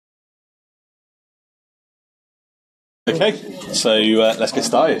Okay, so let's get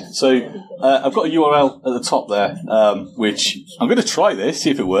started. So I've got a URL at the top there, which I'm going to try this,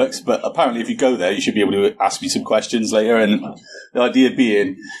 see if it works, but apparently if you go there, you should be able to ask me some questions later, and the idea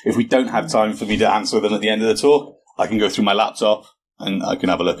being, if we don't have time for me to answer them at the end of the talk, I can go through my laptop and I can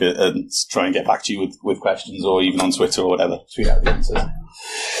have a look at and try and get back to you with questions, or even on Twitter or whatever, tweet out the answers.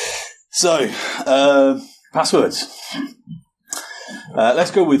 So, passwords.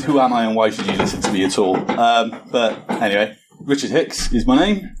 Let's go with who am I and why should you listen to me at all. But anyway, Richard Hicks is my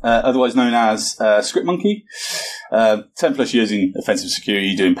name, otherwise known as Script Monkey. 10 plus years in offensive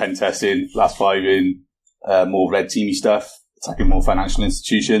security, doing pen testing, last 5 in more red teamy stuff, attacking more financial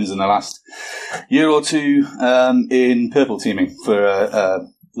institutions, and the last year or 2 in purple teaming for a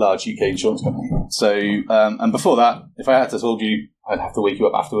large UK insurance company. So, and before that, if I had to told you, I'd have to wake you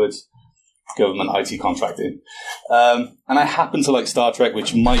up afterwards. Government IT contracting. And I happen to like Star Trek,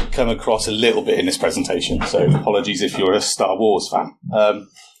 which might come across a little bit in this presentation, so apologies if you're a Star Wars fan.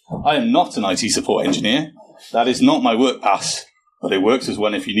 I am not an IT support engineer. That is not my work pass, but it works as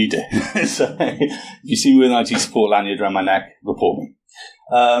one if you need it. So if you see me with an IT support lanyard around my neck, report me.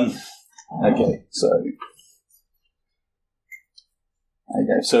 Okay,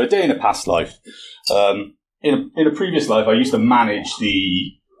 so a day in a past life. In a previous life, I used to manage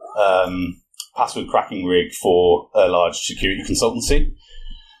the password cracking rig for a large security consultancy.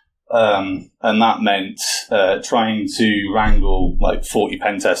 And that meant trying to wrangle like 40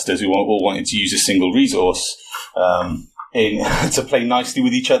 pen testers who all wanted to use a single resource to play nicely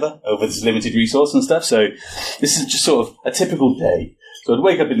with each other over this limited resource and stuff. So this is just sort of a typical day. So I'd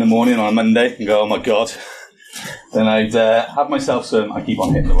wake up in the morning on a Monday and go, oh my God. Then I'd have myself some, I keep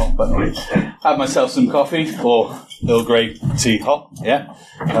on hitting the wrong button, have myself some coffee or Earl Grey tea hot, yeah.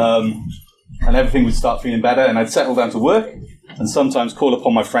 And everything would start feeling better, and I'd settle down to work and sometimes call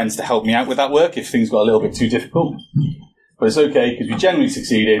upon my friends to help me out with that work if things got a little bit too difficult. But it's okay, because we generally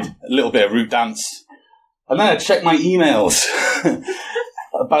succeeded, a little bit of root dance. And then I'd check my emails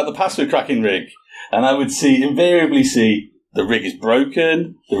about the password cracking rig, and I would invariably see the rig is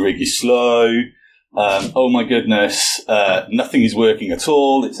broken, the rig is slow, oh my goodness, nothing is working at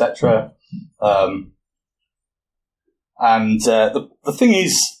all, etc. And the thing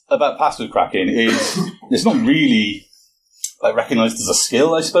is about password cracking is it's not really like recognised as a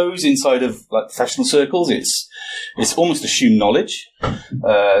skill, I suppose, inside of like professional circles. It's almost assumed knowledge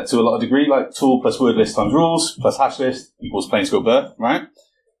to a lot of degree, like tool plus word list times rules plus hash list equals plain scope burr, right?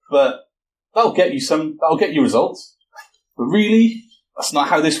 But that'll get you results. But really, that's not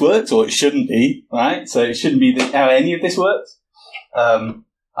how this works, or it shouldn't be, right? So it shouldn't be how any of this works. And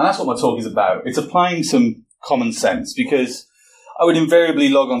that's what my talk is about. It's applying some common sense, because I would invariably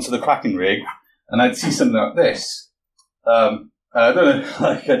log onto the cracking rig and I'd see something like this. I don't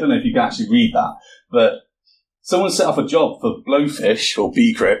know if you can actually read that, but someone set up a job for Blowfish or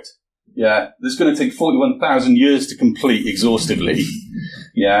bcrypt. Yeah, that's going to take 41,000 years to complete exhaustively.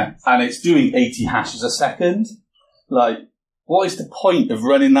 Yeah, and it's doing 80 hashes a second. Like, what is the point of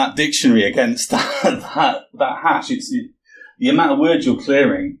running that dictionary against that hash? The amount of words you're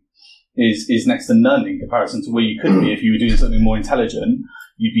clearing is next to none in comparison to where you could be if you were doing something more intelligent.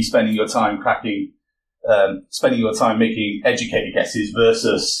 You'd be spending your time making educated guesses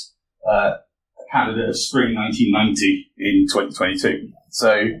versus a candidate of spring 1990 in 2022.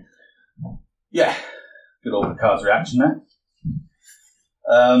 So, yeah, good old Picard's reaction there.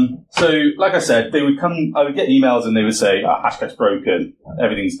 So, like I said, I would get emails and they would say, Hashcat's broken,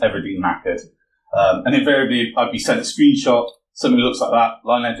 everything's knackered. And invariably, I'd be sent a screenshot, something that looks like that,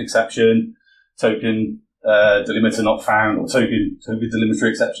 line length exception, token delimiter not found, or token delimiter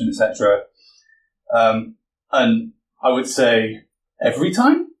exception, etc. And I would say every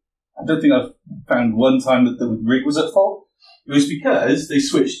time, I don't think I've found one time that the rig was at fault. It was because they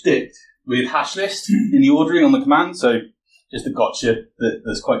switched dict with hash list in the ordering on the command, so just a gotcha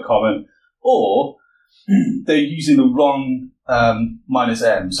that's quite common. Or they're using the wrong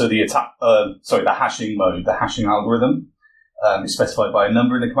 -m, so the hashing mode, the hashing algorithm is specified by a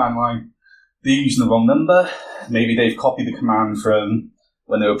number in the command line. They're using the wrong number. Maybe they've copied the command from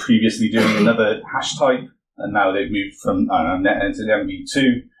when they were previously doing another hash type, and now they've moved from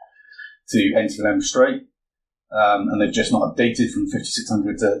NTLM-v2 to NTLM straight, and they've just not updated from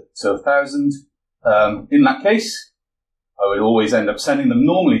 5600 to 1000. In that case, I would always end up sending them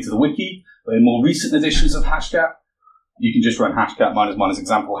normally to the wiki, but in more recent editions of Hashcat, you can just run hashcat --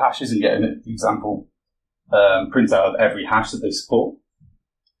 example hashes and get an example printout of every hash that they support.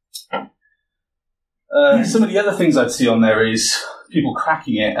 Some of the other things I'd see on there is people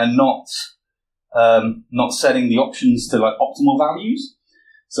cracking it and not setting the options to like optimal values.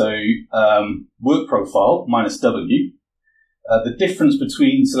 So work profile minus W. The difference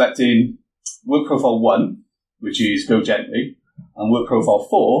between selecting work profile 1, which is go gently, and work profile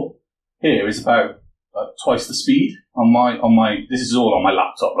 4 here is about twice the speed on my. This is all on my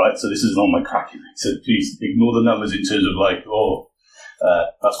laptop, right? So this isn't on my cracking. So please ignore the numbers in terms of like,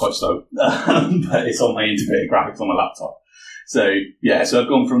 that's quite slow, but it's on my integrated graphics on my laptop. So yeah, so I've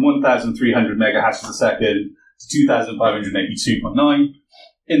gone from 1,300 mega hashes a second to 2,582.9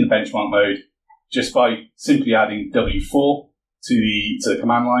 in the benchmark mode, just by simply adding W4 to the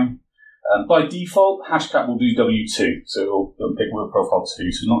command line. By default, Hashcat will do W2, so it'll pick work profile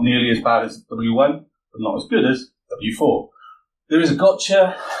 2. So not nearly as bad as W1, but not as good as W4. There is a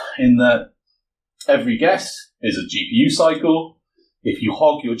gotcha in that every guess is a GPU cycle. If you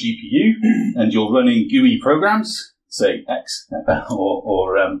hog your GPU and you're running GUI programs, say X,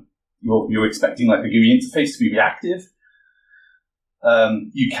 or you're expecting like a GUI interface to be reactive,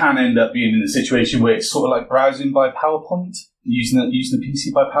 you can end up being in a situation where it's sort of like browsing by PowerPoint, using the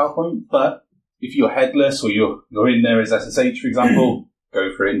PC by PowerPoint. But if you're headless or you're in there as SSH, for example, go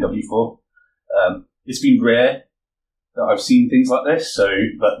for it in W4. It's been rare that I've seen things like this,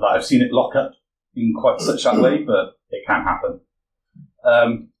 but I've seen it lock up in quite such that way, but it can happen.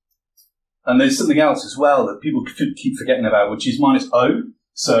 And there's something else as well that people keep forgetting about, which is minus O.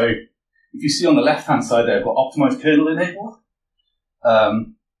 So if you see on the left-hand side there, I've got optimized kernel enabled.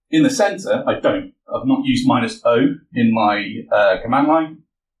 In the center, I've not used minus O in my command line.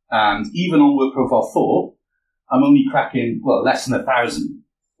 And even on work profile 4, I'm only cracking, less than 1,000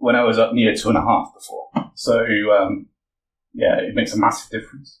 when I was up near 2.5 before. So, yeah, it makes a massive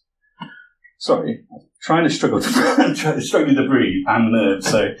difference. Sorry, I'm struggling to breathe and nerves,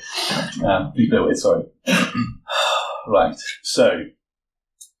 so please bear with, sorry. Right, so,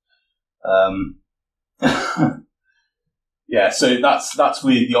 yeah, so that's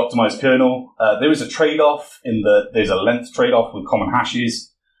with the optimized kernel. There is a trade-off in that there's a length trade-off with common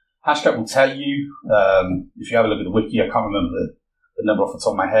hashes. Hashcat will tell you, if you have a look at the wiki, I can't remember the number off the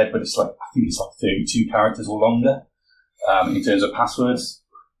top of my head, but I think it's like 32 characters or longer in terms of passwords.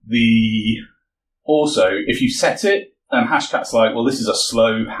 Also, if you set it, and Hashcat's like, well, this is a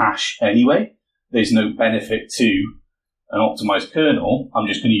slow hash anyway, there's no benefit to an optimized kernel, I'm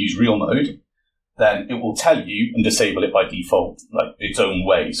just going to use real mode, then it will tell you and disable it by default, like its own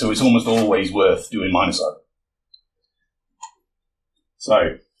way. So it's almost always worth doing minus O. So,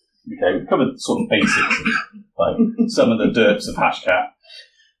 okay, we've covered sort of basics, like some of the derps of Hashcat.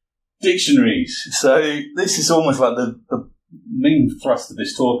 Dictionaries. So this is almost like the main thrust of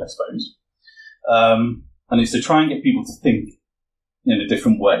this talk, I suppose. And it's to try and get people to think in a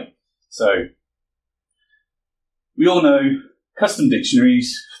different way. So we all know custom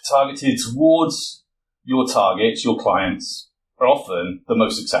dictionaries targeted towards your targets, your clients, are often the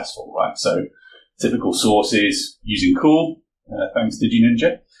most successful, right? So typical sources using Cool, thanks to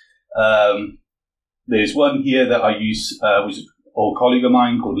DigiNinja. There's one here that I use, which is an old colleague of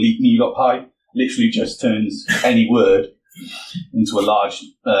mine called leetme.py. Literally just turns any word into a large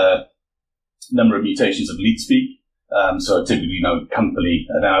number of mutations of leet speak. So I typically know company,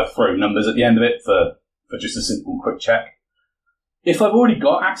 and then I'll throw numbers at the end of it for just a simple quick check. If I've already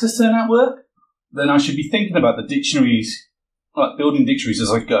got access to the network, then I should be thinking about the dictionaries, like building dictionaries as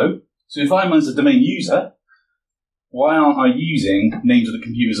I go. So if I'm as a domain user, why aren't I using names of the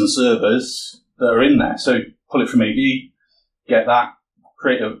computers and servers that are in there? So pull it from AD, get that,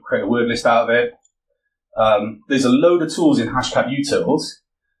 create a word list out of it. There's a load of tools in Hashcat utils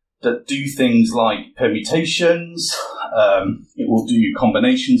that do things like permutations. It will do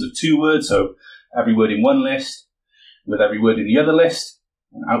combinations of 2 words, so every word in one list with every word in the other list,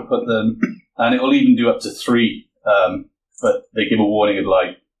 and output them. And it will even do up to 3, but they give a warning of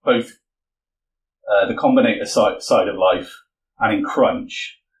like both the combinator side of life and in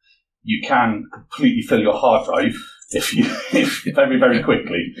crunch, you can completely fill your hard drive if very, very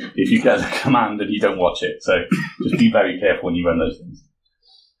quickly if you get the command and you don't watch it. So just be very careful when you run those things.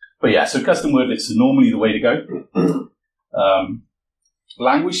 But yeah, so custom word lists are normally the way to go.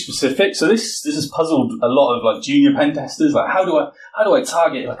 Language specific. So this has puzzled a lot of like junior pen testers. Like, how do I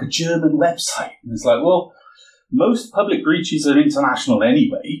target like a German website? And it's like, well, most public breaches are international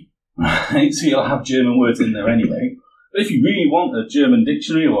anyway, right? So you'll have German words in there anyway. But if you really want a German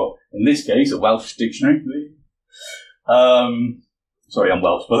dictionary, or in this case, a Welsh dictionary, sorry, I'm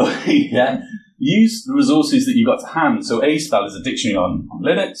Welsh, by the way, yeah, use the resources that you've got to hand. So A-Spell is a dictionary on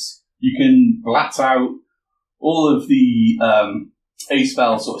Linux. You can blat out all of the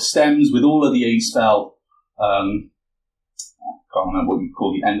A-Spell sort of stems with all of the A-Spell, I can't remember what you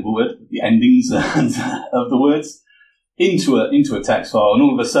call the end of a word, the endings of the words. into a text file, and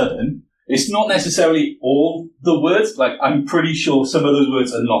all of a sudden, it's not necessarily all the words. Like, I'm pretty sure some of those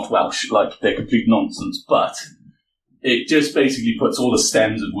words are not Welsh, like they're complete nonsense, but it just basically puts all the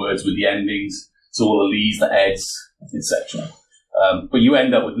stems of words with the endings, so all the lees, the eds, etc. But you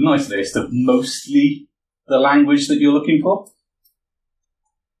end up with a nice list of mostly the language that you're looking for.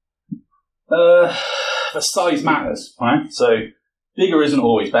 The size matters, right? So bigger isn't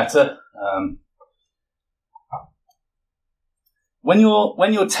always better. When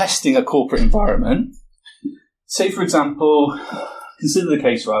you're testing a corporate environment, say for example, consider the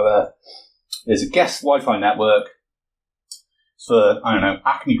case rather, there's a guest Wi-Fi network for, I don't know,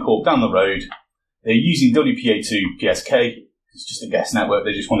 Acme Corp down the road. They're using WPA2 PSK. It's just a guest network.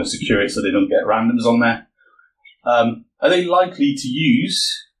 They just want to secure it so they don't get randoms on there. Are they likely to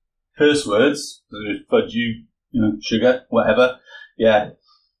use curse words, fudge you, sugar, whatever,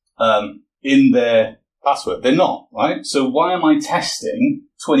 in their password? They're not, right? So why am I testing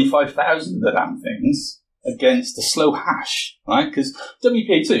 25,000 of the damn things against a slow hash, right? Because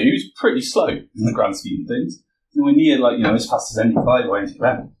WPA2 is pretty slow in the grand scheme of things. Nowhere near, as fast as MD5 or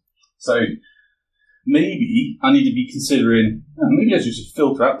MD11. So maybe I need to be considering, maybe I should just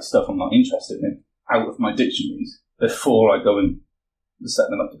filter out the stuff I'm not interested in out of my dictionaries before I go and set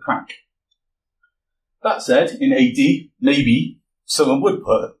them up to crack. That said, in AD, maybe someone would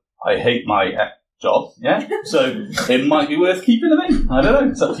put, I hate my job, yeah? So it might be worth keeping them in. I don't know,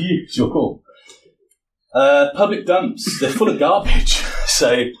 it's up to you, it's your call. Public dumps, they're full of garbage.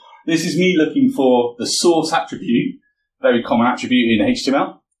 So this is me looking for the source attribute, very common attribute in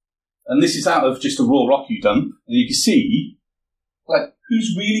HTML. And this is out of just a raw RockU dump. And you can see,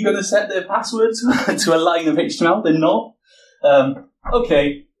 who's really going to set their password to a line of HTML? They're not.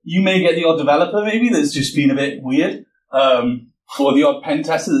 Okay, you may get the odd developer maybe that's just been a bit weird. Or the odd pen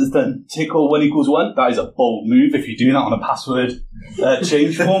tester that's done tick or 1 equals 1. That is a bold move if you're doing that on a password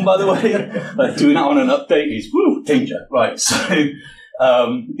change form, by the way. Doing that on an update is, danger. Right, so,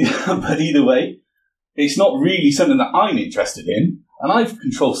 but either way, it's not really something that I'm interested in. And I've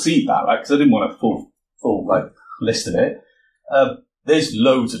Control-C'd that, right, because I didn't want a full list of it. There's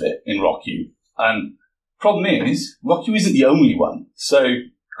loads of it in RockU. And problem is, RockU isn't the only one. So,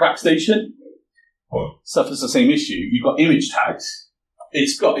 CrackStation suffers the same issue. You've got image tags.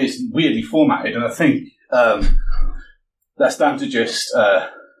 It's weirdly formatted, and I think that's down to just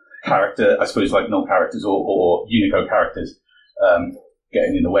character, I suppose, like null characters or Unicode characters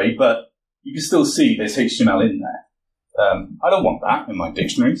getting in the way. But you can still see there's HTML in there. I don't want that in my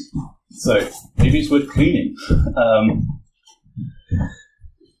dictionaries, so maybe it's worth cleaning.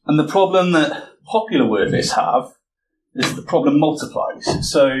 And the problem that popular word lists have is the problem multiplies.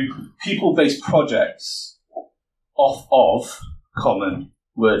 So people base projects off of common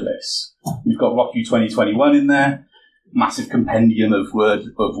word lists. We've got RockU 2021 in there, massive compendium of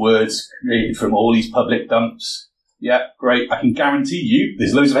words created from all these public dumps. Yeah, great. I can guarantee you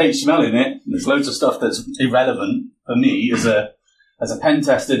there's loads of HTML in it. There's loads of stuff that's irrelevant for me as a pen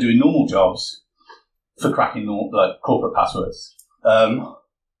tester doing normal jobs for cracking corporate passwords.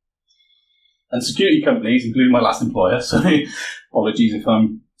 And security companies, including my last employer, so apologies if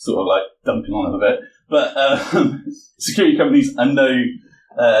I'm sort of dumping on them a bit, but security companies are no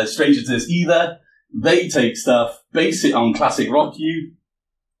stranger to this either. They take stuff, base it on classic RockU,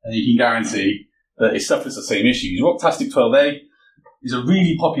 and you can guarantee that it suffers the same issues. Rocktastic 12a is a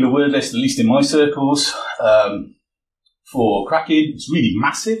really popular word list, at least in my circles, for cracking. It's really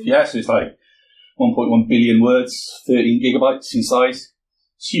massive, yeah, so it's 1.1 billion words, 13 gigabytes in size.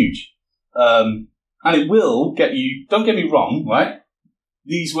 It's huge. And it will get you, don't get me wrong, right?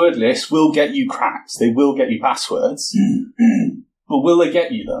 These word lists will get you cracks. They will get you passwords. But will they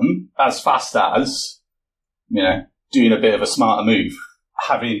get you them as fast as, doing a bit of a smarter move?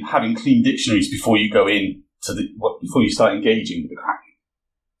 Having clean dictionaries before you go in before you start engaging with the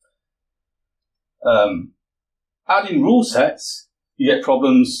cracking. Adding rule sets, you get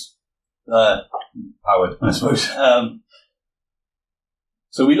problems, powered, I suppose.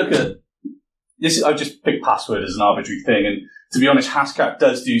 So we look at this. I just picked password as an arbitrary thing, and to be honest, Hashcat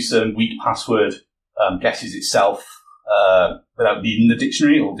does do some weak password guesses itself without needing the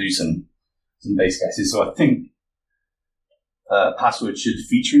dictionary. It'll do some base guesses. So I think password should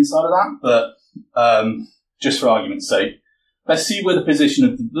feature inside of that. But just for argument's sake, let's see where the position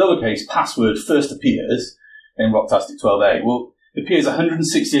of the lowercase password first appears in Rocktastic 12a. Well, it appears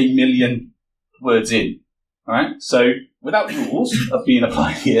 168 million words in. All right. So without rules of being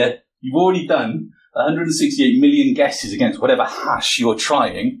applied here, you've already done 168 million guesses against whatever hash you're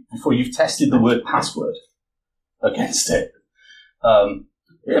trying before you've tested the word password against it.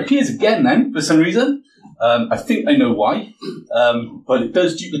 It appears again then, for some reason. I think I know why, but it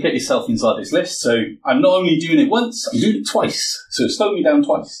does duplicate itself inside this list. So I'm not only doing it once, I'm doing it twice. So it's slowing me down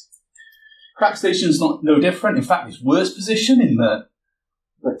twice. Crack station's no different. In fact, it's worse position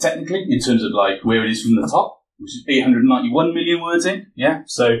technically in terms of like where it is from the top, which is 891 million words in. Yeah.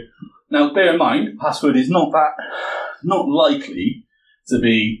 So now bear in mind, password is not likely to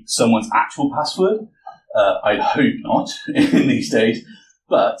be someone's actual password. I'd hope not in these days,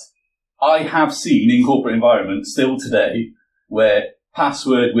 but I have seen in corporate environments still today where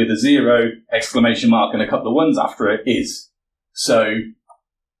password with a 0, exclamation mark, and a couple of ones after it is. So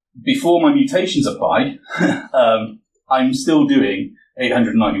before my mutations apply, I'm still doing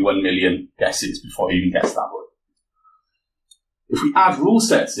 891 million guesses before I even guess that word. If we add rule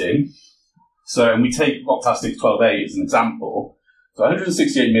sets in, and we take Voctastic 12a as an example, so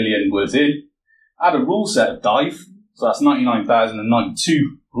 168 million words in, add a rule set of dive, so that's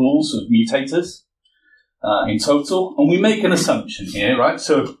 99,092 rules of mutators in total, and we make an assumption here, right?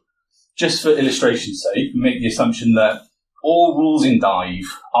 So just for illustration's sake, we make the assumption that all rules in dive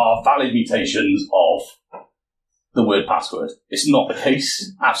are valid mutations of the word password. It's not the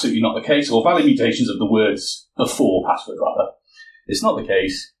case, absolutely not the case, or valid mutations of the words before password, rather. It's not the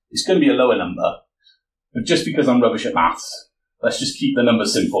case. It's going to be a lower number, but just because I'm rubbish at maths, let's just keep the number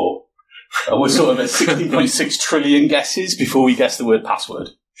simple. We're sort of at 16.6 trillion guesses before we guess the word password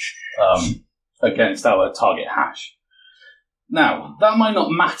against our target hash. Now, that might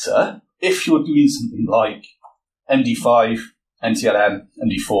not matter if you're doing something like MD5, NTLM,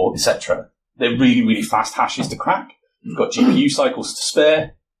 MD4, etc. They're really, really fast hashes to crack. You've got GPU cycles to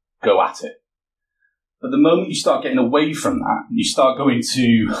spare. Go at it. But the moment you start getting away from that, you start going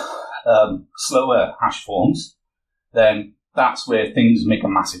to slower hash forms, then that's where things make a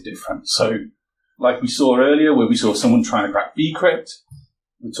massive difference. So, like we saw earlier, where we saw someone trying to crack bcrypt,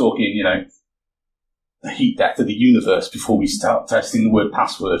 we're talking, the heat death of the universe before we start testing the word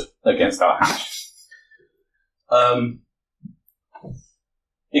password against our hash.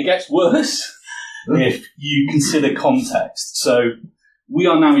 It gets worse if you consider context. So, we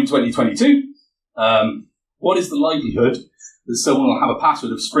are now in 2022. What is the likelihood that someone will have a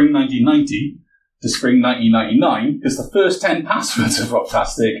password of spring 1990 to spring 1999? Because the first 10 passwords of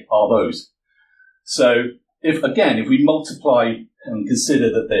Voctastic are those. So, if we multiply and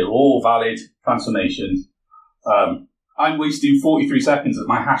consider that they're all valid transformations, I'm wasting 43 seconds at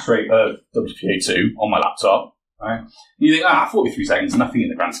my hash rate of WPA2 on my laptop. Right? You think, 43 seconds, nothing in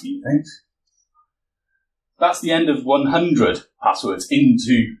the grand scheme of things. That's the end of 100 passwords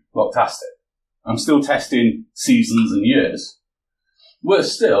into Voctastic. I'm still testing seasons and years.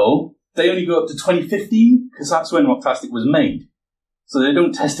 Worse still, they only go up to 2015 because that's when Voctastic was made. So they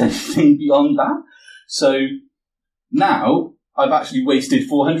don't test anything beyond that. So now I've actually wasted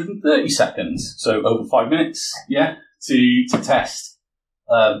 430 seconds, so over 5 minutes, to test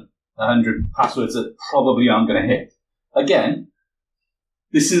 100 passwords that probably aren't going to hit. Again,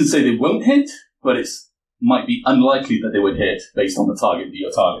 this isn't to say they won't hit, but it might be unlikely that they would hit based on the target that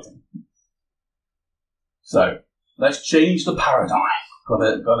you're targeting. So let's change the paradigm. Got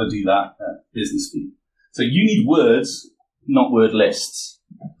to do that at business speed. So you need words, not word lists.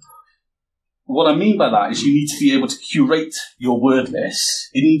 What I mean by that is you need to be able to curate your word lists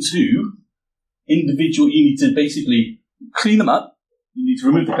into individual. You need to basically clean them up. You need to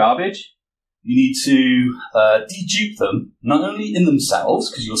remove the garbage. You need to dedupe them, not only in themselves,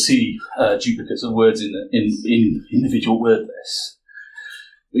 because you'll see duplicates of words in individual word lists,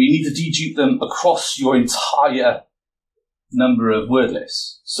 but you need to dedupe them across your entire number of word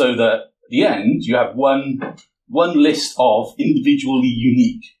lists, so that at the end you have one list of individually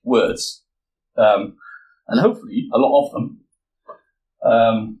unique words, and hopefully a lot of them,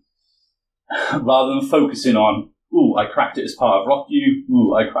 rather than focusing on, I cracked it as part of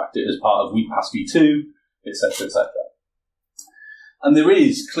RockU, I cracked it as part of WeakPass v2, etc., etc. And there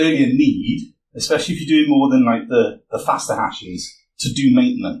is clearly a need, especially if you're doing more than like the faster hashes, to do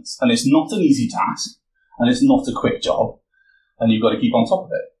maintenance. And it's not an easy task, and it's not a quick job, and you've got to keep on top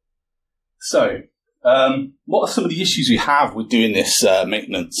of it. So, what are some of the issues we have with doing this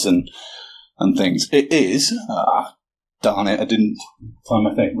maintenance and things? It is, darn it, I didn't find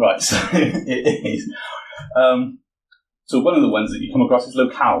my thing. Right, so it is. So one of the ones that you come across is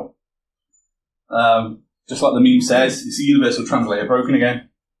locale. Just like the meme says, it's a universal translator broken again.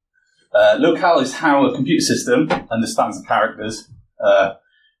 Locale is how a computer system understands the characters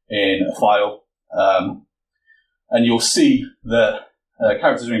in a file. And you'll see that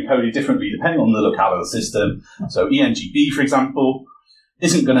characters are encoded differently depending on the locale of the system. So ENGB, for example,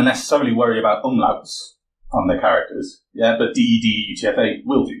 isn't going to necessarily worry about umlauts on their characters, but DED, UTF-8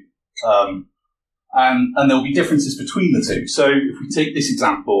 will do. And there'll be differences between the two. So if we take this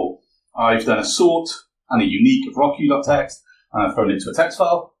example, I've done a sort and a unique of rock.u.txt, and I've thrown it to a text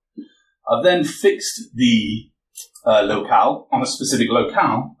file. I've then fixed the locale on a specific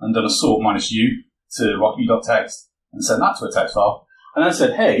locale and done a sort -u to rock.u.txt and sent that to a text file. And I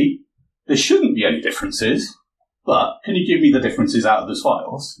said, hey, there shouldn't be any differences, but can you give me the differences out of those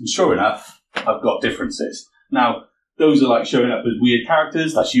files? And sure enough, I've got differences. Now, those are like showing up as weird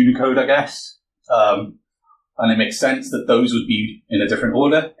characters. That's Unicode, I guess. And it makes sense that those would be in a different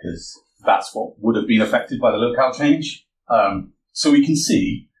order because that's what would have been affected by the locale change. So we can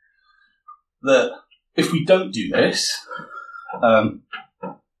see that if we don't do this,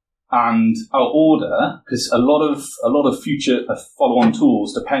 and our order, because a lot of future follow-on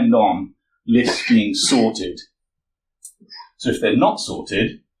tools depend on lists being sorted. So if they're not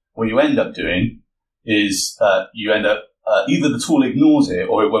sorted, what you end up doing is you end up either the tool ignores it,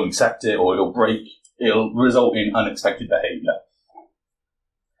 or it won't accept it, or it'll break. It'll result in unexpected behavior.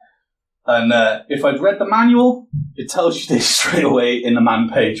 And if I'd read the manual, it tells you this straight away in the man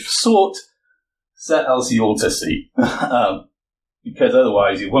page for sort, set LC all to C. Because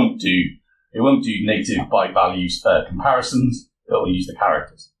otherwise it won't do native byte values comparisons. It'll use the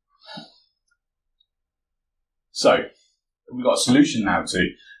characters. So we've got a solution now to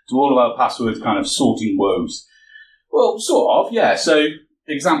all of our passwords kind of sorting woes. Well, sort of, yeah. So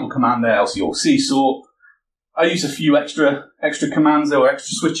example command there, LC or C sort. I use a few extra commands there, or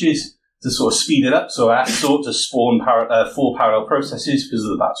extra switches to sort of speed it up. So I asked sort to spawn 4 parallel processes because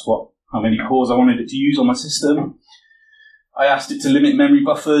that's how many cores I wanted it to use on my system. I asked it to limit memory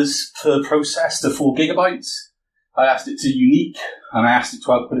buffers per process to 4 gigabytes. I asked it to unique, and I asked it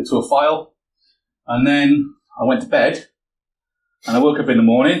to output it to a file. And then I went to bed, and I woke up in the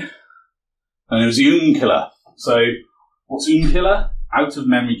morning, and it was the killer. So what's killer? Out of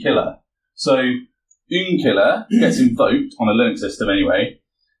memory killer. So killer gets invoked on a Linux system anyway,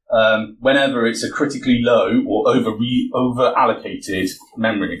 whenever it's a critically low or over allocated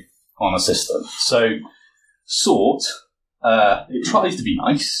memory on a system. So sort, it tries to be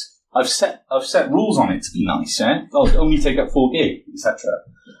nice. I've set rules on it to be nice. Yeah, I'll only take up 4 gig, etc.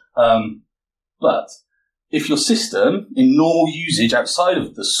 But if your system, in normal usage outside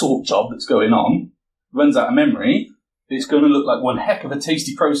of the sort job that's going on, runs out of memory, it's going to look like one heck of a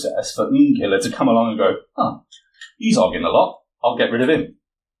tasty process for killer to come along and go, oh, he's arguing a lot, I'll get rid of him.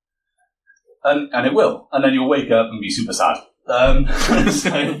 And it will. And then you'll wake up and be super sad.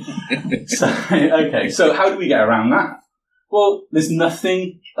 Okay, so how do we get around that? Well, there's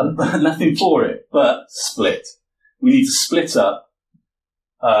nothing for it but split. We need to split up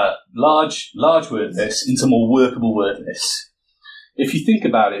large word lists into more workable word lists. If you think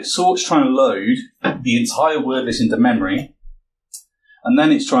about it, sort's trying to load the entire word list into memory, and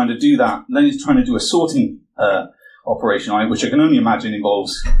then it's trying to do that. Then it's trying to do a sorting operation on it, which I can only imagine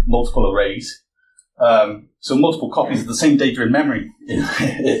involves multiple arrays. So multiple copies of the same data in memory,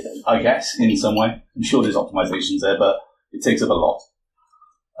 I guess, in some way. I'm sure there's optimizations there, but it takes up a lot.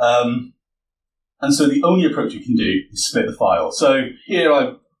 And so the only approach you can do is split the file. So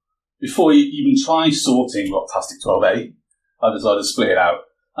here, before you even try sorting Rocktastic12a, I've decided to split it out.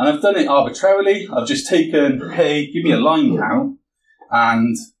 And I've done it arbitrarily. I've just taken, hey, give me a line count.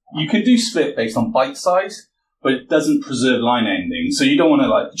 And you can do split based on byte size, but it doesn't preserve line ending. So you don't want to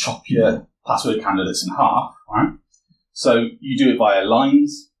like chop your password candidates in half, right? So you do it via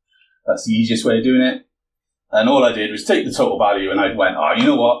lines. That's the easiest way of doing it. And all I did was take the total value and I went, oh, you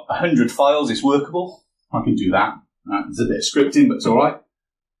know what? 100 files is workable. I can do that. It's a bit of scripting, but it's all right.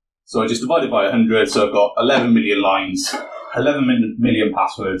 So I just divided by 100. So I've got 11 million lines, 11 million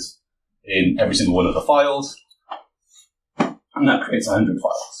passwords in every single one of the files. And that creates 100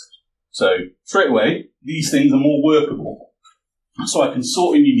 files. So straight away, these things are more workable. So I can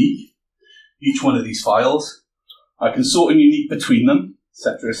sort in unique each one of these files. I can sort in unique between them,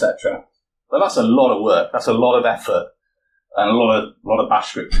 etc., etc. But that's a lot of work. That's a lot of effort and a lot of bash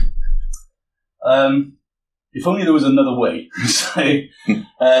script. If only there was another way. So,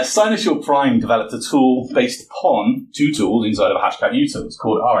 Sinosure Prime developed a tool based upon 2 tools inside of a Hashcat util. It's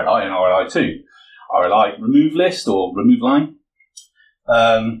called RLI and RLI2. RLI, remove list or remove line.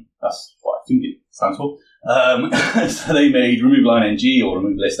 That's what I think it stands for. So they made remove line ng or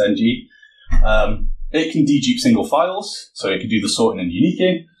remove list ng. It can dedupe single files, so it can do the sorting and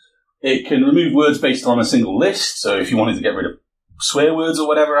uniquing. It can remove words based on a single list. So if you wanted to get rid of swear words or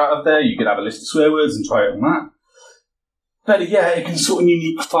whatever out of there, you could have a list of swear words and try it on that. But yeah, it can sort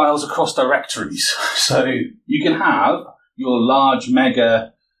unique files across directories. So you can have your large,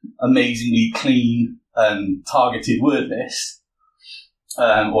 mega, amazingly clean and targeted word list.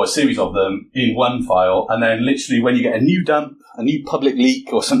 or a series of them in one file, and then literally when you get a new dump, a new public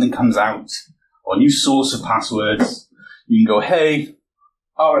leak, or something comes out, or a new source of passwords, you can go, hey,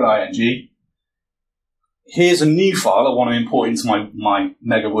 RLING, here's a new file I want to import into my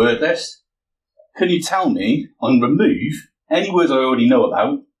mega word list. Can you tell me and remove any words I already know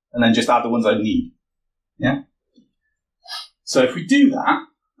about, and then just add the ones I need? Yeah? So if we do that,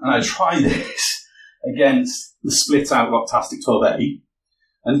 and I try this against the split out Rocktastic 12a,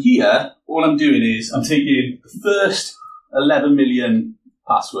 and here, all I'm doing is I'm taking the first 11 million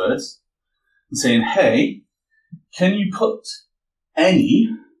passwords and saying, hey, can you put any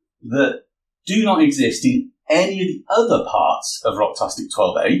that do not exist in any of the other parts of Rocktastic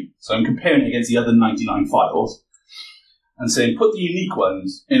 12a? So I'm comparing it against the other 99 files and saying, put the unique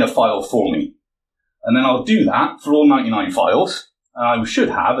ones in a file for me. And then I'll do that for all 99 files, and I should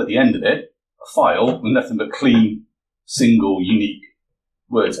have, at the end of it, a file with nothing but clean, single, unique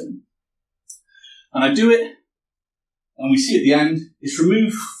words in it. And I do it, and we see at the end, it's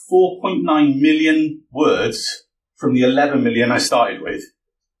removed 4.9 million words from the 11 million I started with,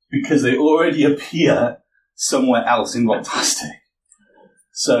 because they already appear somewhere else in Rocktastic.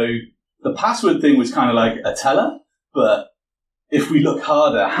 So the password thing was kind of like a teller, but if we look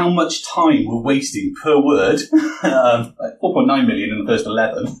harder, how much time we're wasting per word, like 4.9 million in the first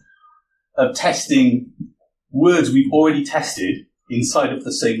 11, of testing words we've already tested inside of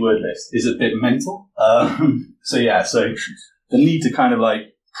the same word list is a bit mental. So the need to kind of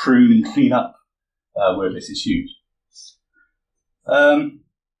like prune and clean up word lists is huge. And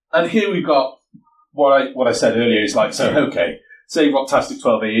here we've got what I said earlier is like, so okay, say Rocktastic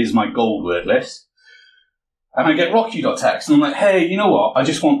 12a is my gold word list. And I get rockyou.txt, and I'm like, hey, you know what? I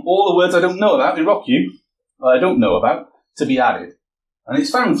just want all the words I don't know about in rockyou, I don't know about, to be added. And it's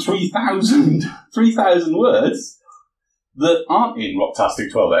found 3,000 words that aren't in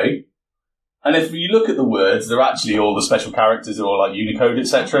Rocktastic 12a. And if you look at the words, they're actually all the special characters, they're all like Unicode,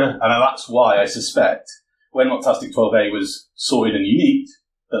 etc. And that's why I suspect when Rocktastic 12a was sorted and unique,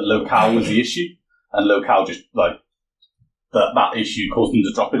 that locale was the issue, and locale just like that issue caused them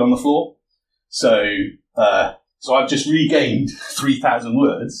to drop it on the floor. So I've just regained 3,000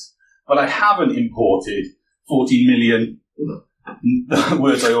 words, but I haven't imported 14 million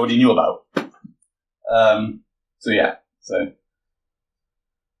words I already knew about.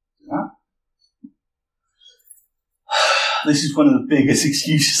 This is one of the biggest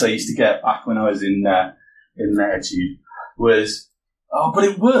excuses I used to get back when I was in Narrative was, oh, but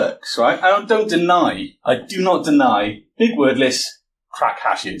it works, right? I do not deny big word lists crack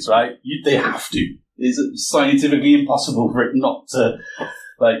hashes, right? They have to. It's scientifically impossible for it not to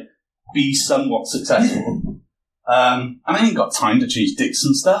be somewhat successful. And I ain't got time to change dicts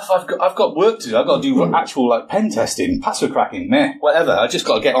and stuff. I've got work to do. I've got to do actual pen testing, password cracking, whatever. I just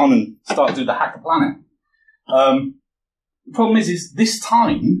got to get on and start doing the Hacker Planet. The problem is this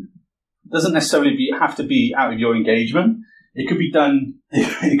time doesn't necessarily have to be out of your engagement. It could be done.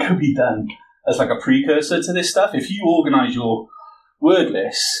 It could be done as like a precursor to this stuff. If you organise your word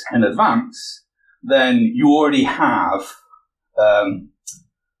lists in advance, then you already have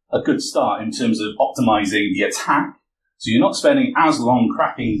a good start in terms of optimizing the attack. So you're not spending as long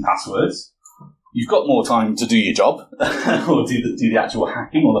cracking passwords. You've got more time to do your job or do the actual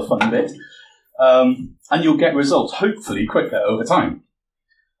hacking or the fun bit. And you'll get results, hopefully, quicker over time.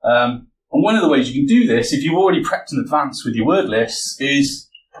 And one of the ways you can do this, if you've already prepped in advance with your word lists, is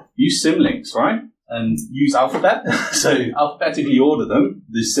use symlinks, right? And use alphabet. So alphabetically order them,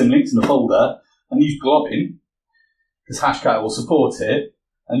 these symlinks in the folder, and use globbing, because Hashcat will support it,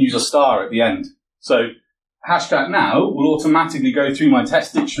 and use a star at the end. So Hashcat now will automatically go through my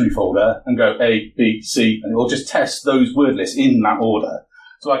test dictionary folder and go A, B, C, and it will just test those word lists in that order.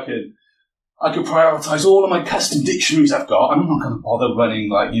 So I could prioritize all of my custom dictionaries I've got, and I'm not going to bother running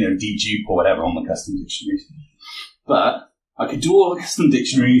dedupe or whatever on the custom dictionaries. But I could do all the custom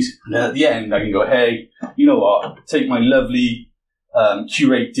dictionaries, and then at the end I can go, hey, you know what, take my lovely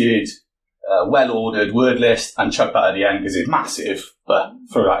curated, well-ordered word list and chuck that at the end because it's massive, but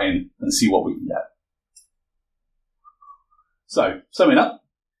throw that in and see what we can get. So, summing up,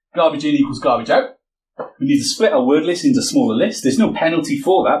 garbage in equals garbage out. We need to split our word list into smaller lists. There's no penalty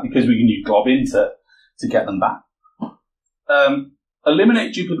for that because we can use globbing to get them back.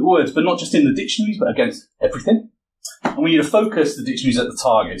 Eliminate duplicate words, but not just in the dictionaries, but against everything. And we need to focus the dictionaries at the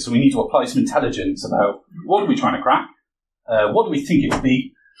target. So we need to apply some intelligence about what are we trying to crack? What do we think it could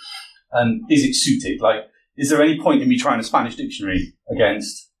be? And is it suited? Like, is there any point in me trying a Spanish dictionary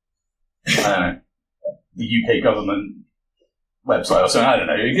against, I don't know, the UK government website or something? I don't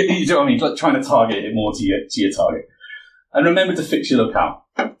know. You know what I mean? Like trying to target it more to your target. And remember to fix your locale.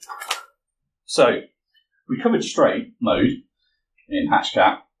 So, we covered straight mode in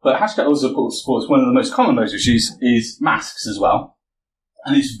Hashcat, but Hashcat also supports one of the most common modes, which is masks as well.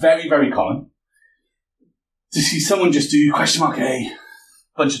 And it's very, very common to see someone just do $A a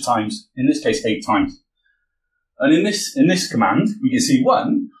bunch of times, in this case 8 times. And in this command, we can see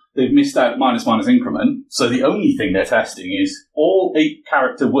one, they've missed out minus increment, so the only thing they're testing is all 8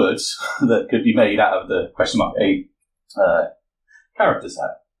 character words that could be made out of the $A character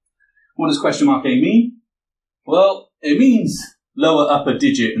set. What does $A mean? Well, it means lower, upper,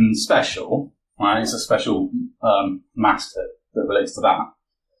 digit, and special. Right? It's a special mask that relates to that.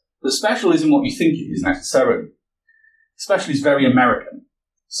 But special isn't what you think it is necessarily. Special is very American.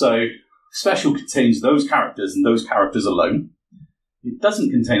 So special contains those characters and those characters alone. It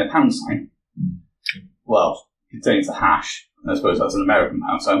doesn't contain a pound sign. Well, it contains a hash. I suppose that's an American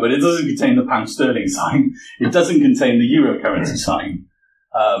pound sign, but it doesn't contain the pound sterling sign. It doesn't contain the euro currency sign.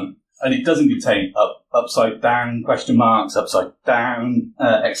 And it doesn't contain upside down question marks, upside down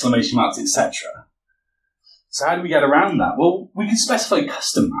exclamation marks, etc. So how do we get around that? Well, we can specify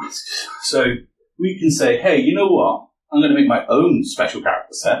custom masks. So we can say, hey, you know what? I'm going to make my own special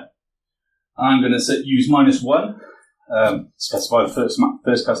character set. I'm going to use -1, specify the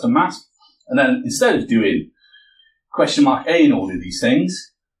first custom mask. And then instead of doing $A in all of these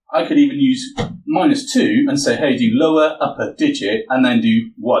things, I could even use -2 and say, hey, do lower, upper, digit, and then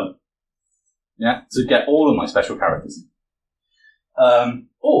do 1. Yeah, to get all of my special characters.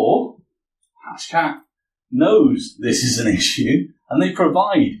 Or Hashcat knows this is an issue, and they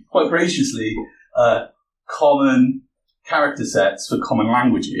provide, quite graciously, common character sets for common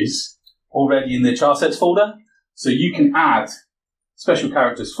languages already in their char sets folder. So you can add special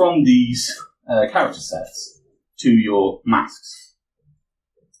characters from these character sets to your masks.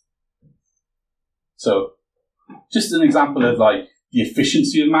 So just an example of like the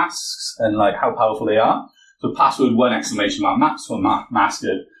efficiency of masks and like how powerful they are. So password 1 exclamation mark maps for mask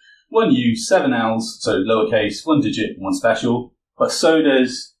of 1 U, 7 L's, so lowercase, 1 digit, 1 special. But so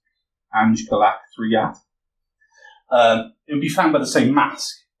does Angelak 3 at. It would be found by the same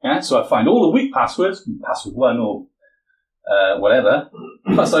mask. Yeah? So I find all the weak passwords, password 1 or whatever.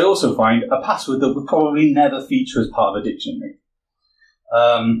 Plus I also find a password that would probably never feature as part of a dictionary.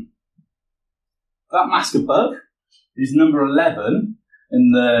 That mask above is number 11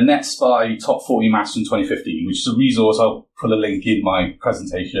 in the NetSpy Top 40 Masks in 2015, which is a resource. I'll put a link in my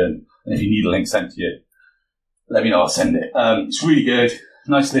presentation, and if you need a link sent to you, let me know, I'll send it. It's really good.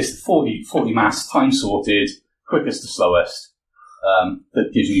 Nice list of 40 masks, time sorted, quickest to slowest,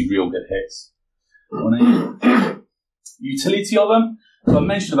 that gives me real good hits. Utility of them. So I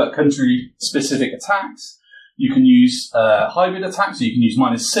mentioned about country-specific attacks. You can use hybrid attacks, so you can use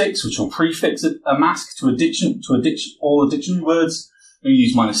 -6, which will prefix a mask to all the dictionary words. You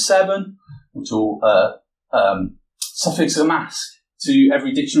use -7, which will suffix a mask to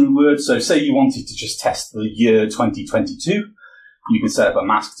every dictionary word. So say you wanted to just test the year 2022, you can set up a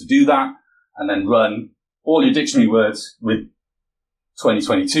mask to do that, and then run all your dictionary words with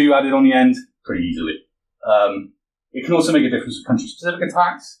 2022 added on the end pretty easily. It can also make a difference with country-specific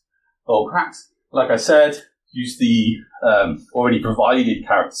attacks or cracks. Like I said, use the already provided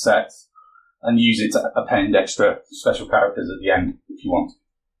character sets and use it to append extra special characters at the end if you want.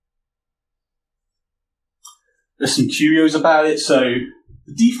 There's some curios about it. So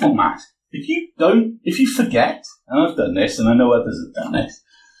the default mask, if you forget, and I've done this and I know others have done this,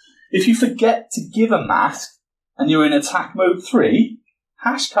 if you forget to give a mask and you're in attack mode 3,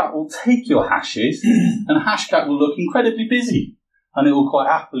 Hashcat will take your hashes and Hashcat will look incredibly busy. And it will quite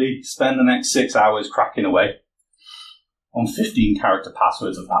happily spend the next 6 hours cracking away on 15 character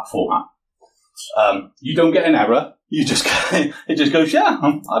passwords of that format. You don't get an error. It just goes, yeah,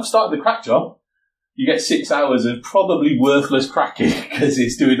 I've started the crack job. You get 6 hours of probably worthless cracking because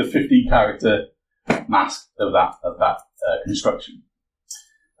it's doing the 15 character mask of that construction.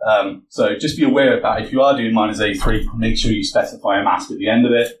 So just be aware of that. If you are doing -A3, make sure you specify a mask at the end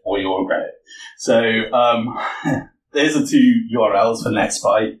of it or you'll regret it. So, there's the 2 URLs for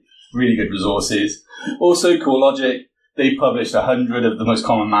NetSpy, really good resources. Also, CoreLogic, they published 100 of the most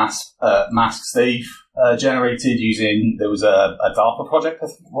common masks they've generated using, there was a DARPA project, I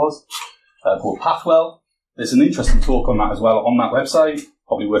think it was, called Pathwell. There's an interesting talk on that as well on that website,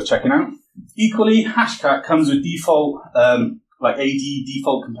 probably worth checking out. Equally, Hashcat comes with default, AD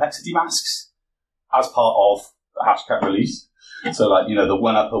default complexity masks as part of the Hashcat release. So the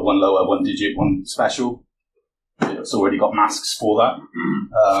 1 upper, 1 lower, 1 digit, 1 special. It's already got masks for that.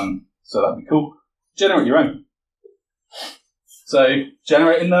 So that'd be cool. Generate your own. So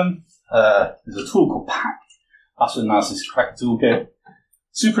generating them, there's a tool called Pack. password analysis crack toolkit.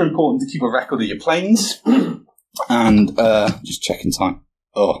 Super important to keep a record of your planes. And just checking time.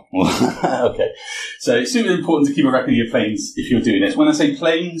 Oh, okay. So it's super important to keep a record of your planes if you're doing this. When I say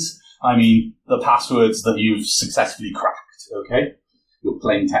planes, I mean the passwords that you've successfully cracked, okay? Your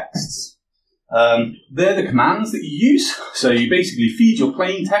plain texts. They're the commands that you use. So you basically feed your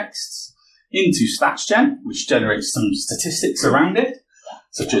plain texts into StatsGen, which generates some statistics around it,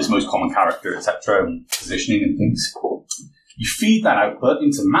 such as most common character, etc., and positioning and things. You feed that output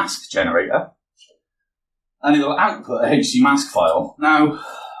into mask generator, and it'll output a HC mask file. Now,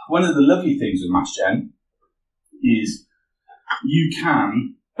 one of the lovely things with MaskGen is you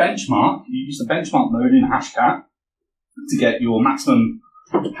can benchmark, you use the benchmark mode in Hashcat to get your maximum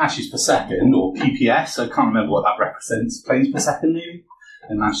hashes per second, or PPS, I can't remember what that represents, planes per second maybe,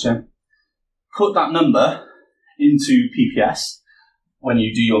 in MaskGen. Put that number into PPS when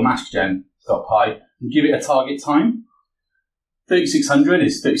you do your maskgen.py and give it a target time. 3600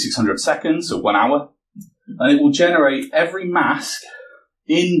 is 3600 seconds, so 1 hour. And it will generate every mask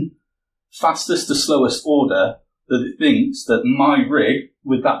in fastest to slowest order that it thinks that my rig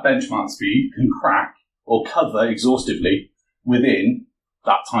with that benchmark speed can crack or cover exhaustively within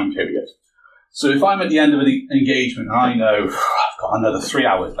that time period. So if I'm at the end of the engagement and I know I've got another 3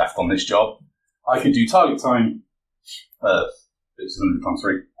 hours left on this job, I could do target time 600 times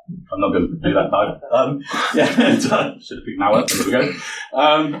 3. I'm not going to do that now. Should have picked an hour. There we go.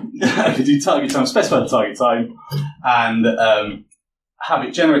 I could do target time, specify the target time, and have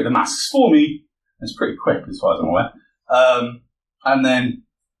it generate the masks for me. It's pretty quick as far as I'm aware. And then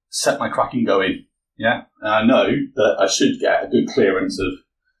set my cracking going. Yeah, and I know that I should get a good clearance of.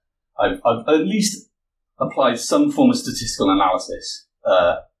 I've at least applied some form of statistical analysis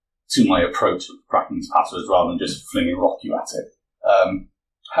to my approach of cracking these passwords rather than just flinging RockU at it.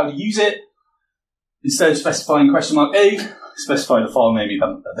 How to use it? Instead of specifying question mark A, specify the file name,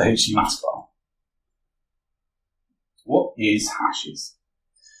 the HC mask file. What is hashes?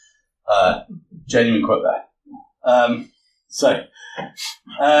 Genuine quote there.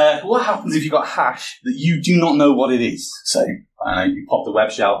 What happens if you've got a hash that you do not know what it is? So, you pop the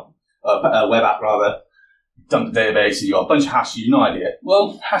web shell, web app rather, dump the database, and you've got a bunch of hashes, you've no idea.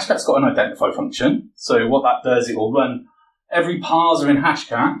 Well, Hashcat's got an identify function. So what that does, it will run every parser in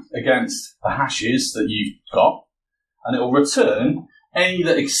Hashcat against the hashes that you've got, and it will return any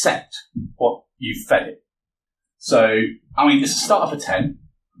that accept what you've fed it. So, it's a starter for 10.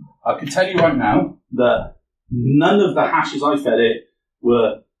 I can tell you right now that none of the hashes I fed it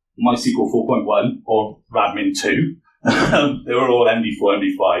were MySQL 4.1 or Radmin 2. They were all MD4,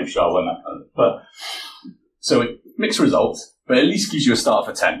 MD5, SHA-1, that kind of thing. So it mixed results, but at least gives you a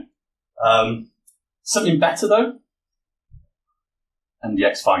starter for 10. Something better though,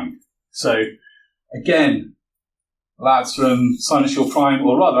 MDX find. So again, lads from Sinosure Prime,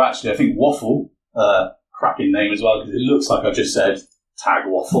 or rather actually I think Waffle, cracking name as well, because it looks like I just said tag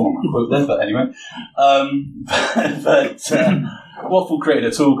Waffle on my quote there, but anyway. Waffle created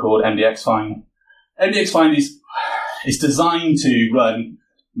a tool called MDX find. MDX find is designed to run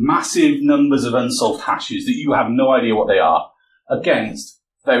massive numbers of unsolved hashes that you have no idea what they are against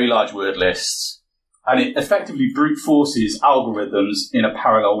very large word lists. And it effectively brute forces algorithms in a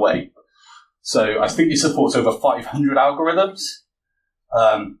parallel way. So I think it supports over 500 algorithms.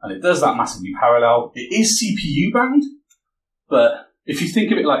 And it does that massively parallel. It is CPU bound, but if you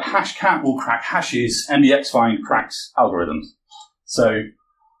think of it like Hashcat will crack hashes, MDX find cracks algorithms. So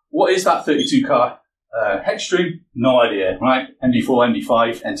what is that 32K hex string? No idea, right? MD4,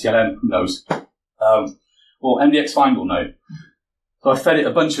 MD5, NTLM, who knows? Well, MDX find will know. So I fed it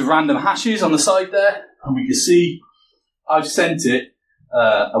a bunch of random hashes on the side there, and we can see I've sent it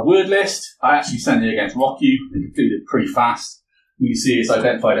a word list. I actually sent it against RockU and completed it pretty fast. We can see it's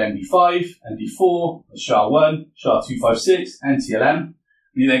identified MD5, MD4, SHA-1, SHA-256, NTLM. And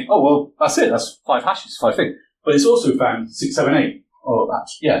you think, oh, well, that's it. That's 5 hashes, 5 things. But it's also found 678. Oh,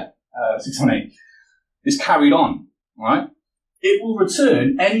 actually, 678. It's carried on, right? It will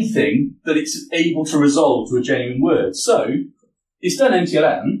return anything that it's able to resolve to a genuine word. So it's done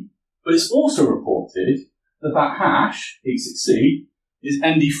NTLM, but it's also reported that hash, 86C, is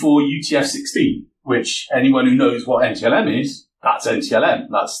MD4 UTF-16, which anyone who knows what NTLM is, that's NTLM.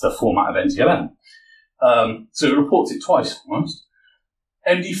 That's the format of NTLM. So it reports it twice almost.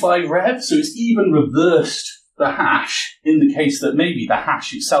 MD5 rev, so it's even reversed the hash in the case that maybe the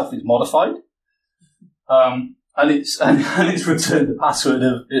hash itself is modified. And it's returned the password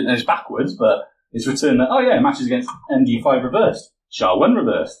it's backwards, but it's returned that, oh yeah, it matches against MD5 reversed, SHA-1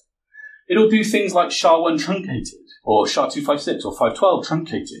 reversed. It'll do things like SHA-1 truncated, or SHA-256 or 512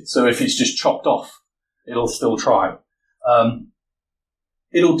 truncated. So if it's just chopped off it'll still try.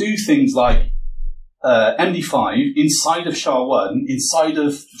 It'll do things like MD5 inside of SHA-1, inside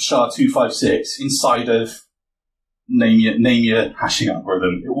of SHA-256, inside of name your hashing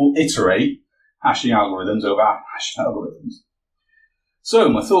algorithm. It will iterate hashing algorithms over hashing algorithms. So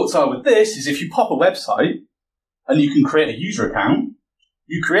my thoughts are with this is if you pop a website and you can create a user account,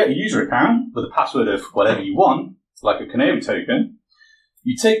 you create a user account with a password of whatever you want, like a canary token.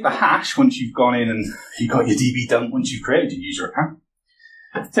 You take the hash once you've gone in and you've got your DB dump once you've created your user account.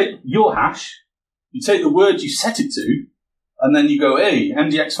 Take your hash, you take the word you set it to, and then you go, hey,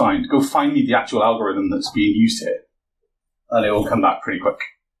 MDX find, go find me the actual algorithm that's being used here. And it will come back pretty quick.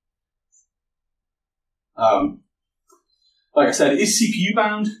 Like I said, it is CPU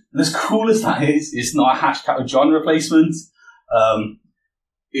bound. And as cool as that is, it's not a hash-cat or John replacement.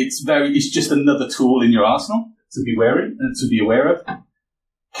 It's just another tool in your arsenal to be aware of.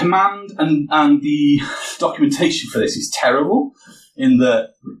 Command and the documentation for this is terrible in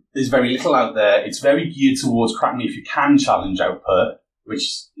that there's very little out there. It's very geared towards crack me if you can challenge output, which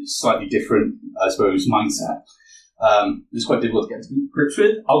is slightly different, I suppose, mindset. It's quite difficult to get to grips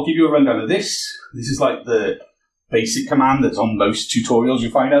with. I'll give you a rundown of this. This is like the basic command that's on most tutorials you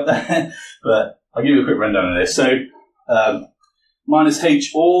find out there, but I'll give you a quick rundown of this. So, -h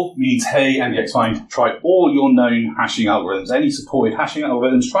all means, hey, MDX find, try all your known hashing algorithms, any supported hashing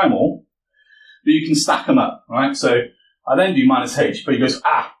algorithms, try them all, but you can stack them up, right? So I then do -h, but he goes,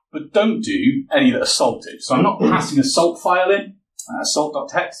 but don't do any that are salted. So I'm not passing a salt file in,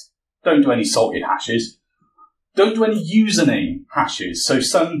 salt.txt, don't do any salted hashes, don't do any username hashes. So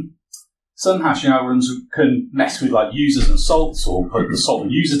some hashing algorithms can mess with like users and salts, or put the salt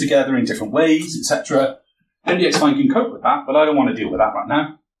and user together in different ways, etc. MDX find can cope with that, but I don't want to deal with that right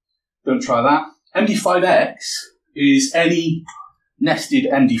now. Don't try that. MD5X is any nested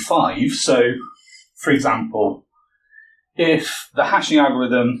MD5. So, for example, if the hashing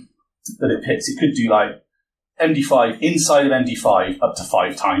algorithm that it picks, it could do like MD5 inside of MD5 up to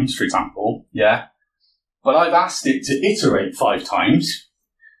 5 times, for example, yeah? But I've asked it to iterate 5 times,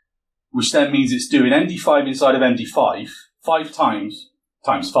 which then means it's doing MD5 inside of MD5 5 times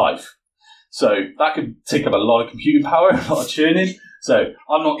 5. So that could take up a lot of computing power, a lot of churning. So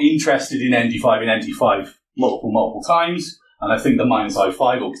I'm not interested in MD5 in MD5 multiple times. And I think the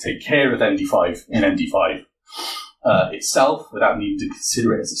 -i5 will take care of MD5 in MD5 itself without needing to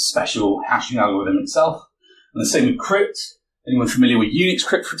consider it as a special hashing algorithm itself. And the same with crypt. Anyone familiar with Unix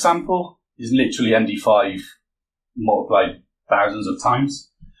crypt, for example, is literally MD5 multiplied thousands of times.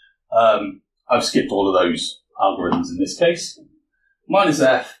 I've skipped all of those algorithms in this case.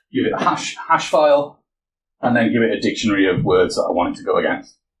 -f, give it a hash file, and then give it a dictionary of words that I want it to go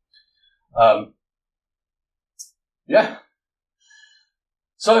against. Yeah.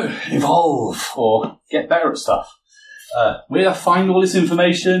 So, evolve, or get better at stuff. Where I find all this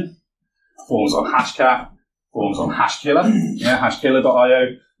information? Forums on Hashcat, forums on Hashkiller, hashkiller.io,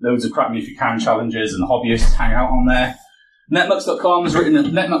 loads of crack me if you can challenges and hobbyists hang out on there. Netmux.com has written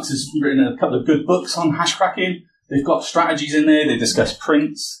a couple of good books on hash cracking. They've got strategies in there. They discuss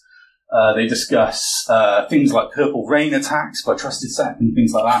prints. They discuss things like purple rain attacks by trusted set and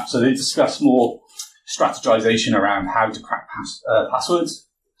things like that. So they discuss more strategization around how to crack passwords.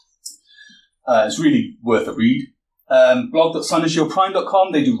 It's really worth a read.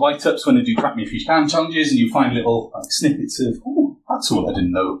 Blog.sunandshieldprime.com, they do write-ups when they do crack me if you can challenges, and you find little snippets of, oh, that's all I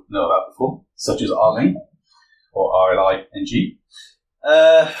didn't know about before, such as rling or RLING.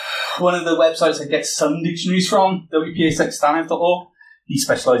 One of the websites I get some dictionaries from, WPA6standout.org. He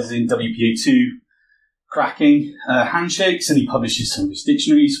specializes in WPA2 cracking handshakes, and he publishes some of his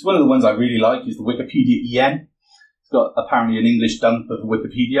dictionaries. One of the ones I really like is the Wikipedia EN. It's got apparently an English dump of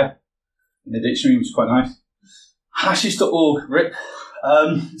Wikipedia in the dictionary, which is quite nice. Hashes.org, RIP.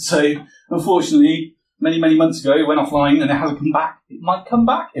 So, unfortunately, many months ago, it went offline and it hasn't come back. It might come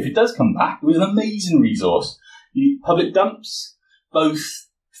back. If it does come back, it was an amazing resource. Public dumps, both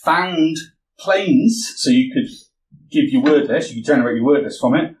found planes, so you could give your word list, you could generate your word list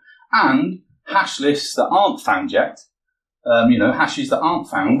from it, and hash lists that aren't found yet, hashes that aren't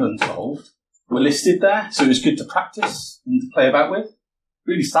found and solved, were listed there, so it was good to practice and to play about with.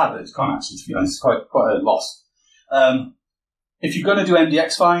 Really sad that it's gone, actually, to be honest. It's quite a loss. If you're going to do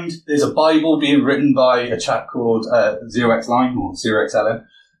MDX find, there's a Bible being written by a chap called 0xline or 0xln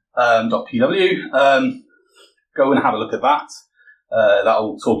 .pw. Go and have a look at that.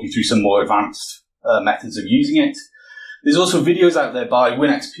 That'll talk you through some more advanced methods of using it. There's also videos out there by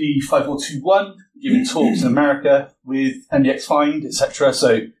WinXP5421 giving talks in America with MDX find, etc.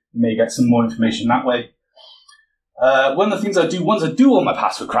 So you may get some more information that way. One of the things I do once I do all my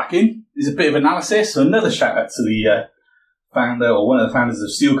password cracking is a bit of analysis. So another shout out to the founder or one of the founders of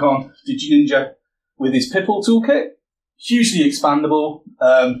SteelCon, DigiNinja, with his Pitbull toolkit. Hugely expandable.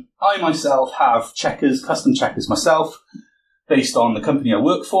 I myself have checkers, custom checkers myself, based on the company I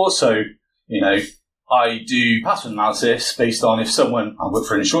work for. So, I do password analysis based on I work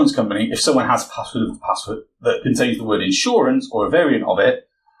for an insurance company, if someone has a password that contains the word insurance or a variant of it,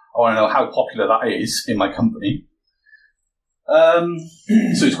 I want to know how popular that is in my company.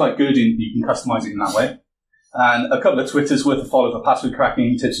 So it's quite good, and you can customize it in that way. And a couple of Twitters worth of follow for password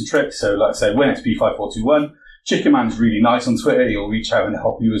cracking tips and tricks. So like I say, when it's P4ssw0rds, Chicken Man's really nice on Twitter. He'll reach out and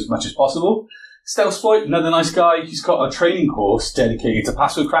help you as much as possible. Stealthsploit, another nice guy. He's got a training course dedicated to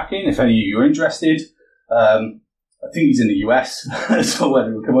password cracking, if any of you are interested. I think he's in the US, so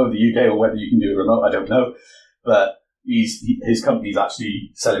whether he'll come over to the UK or whether you can do it remote, I don't know. But his company's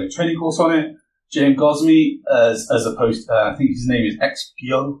actually selling a training course on it. James Gosme, as opposed to, I think his name is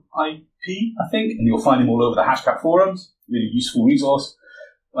XPOIP, I think, and you'll find him all over the Hashcat forums. Really useful resource.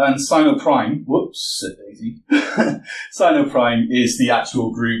 And Sinoprime, whoops, said Daisy. Sinoprime is the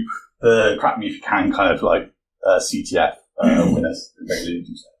actual group, the Crack Me If You Can kind of like CTF winners. Regularly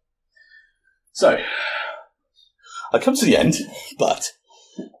do so. I come to the end, but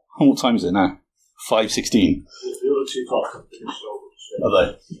what time is it now? 5:16. The other two clock. Are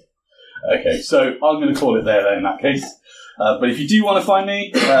they? Okay, so I'm going to call it there then in that case. But if you do want to find me,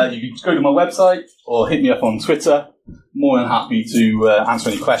 you can go to my website or hit me up on Twitter. More than happy to answer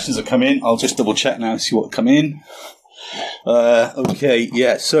any questions that come in. I'll just double check now and see what come in. Okay,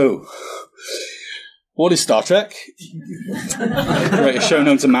 yeah, so what is Star Trek? Greatest show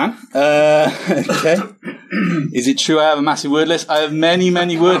known to man. Okay. Is it true I have a massive word list? I have many,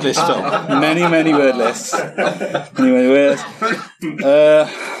 many word lists, Phil. Many word lists. Many words.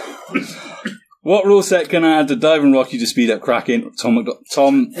 What rule set can I add to Dive and Rocky to speed up cracking?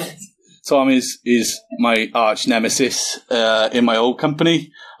 Tom is my arch nemesis in my old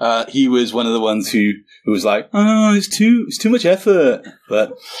company. He was one of the ones who was like, "Oh, it's too much effort."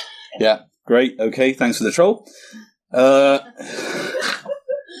 But yeah, great. Okay, thanks for the troll.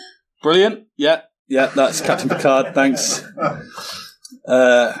 Brilliant. Yeah, that's Captain Picard. Thanks.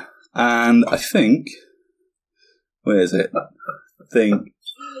 And I think, where is it? I think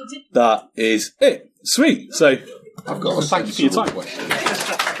that is it. Sweet. So, I've got to thank you for your time.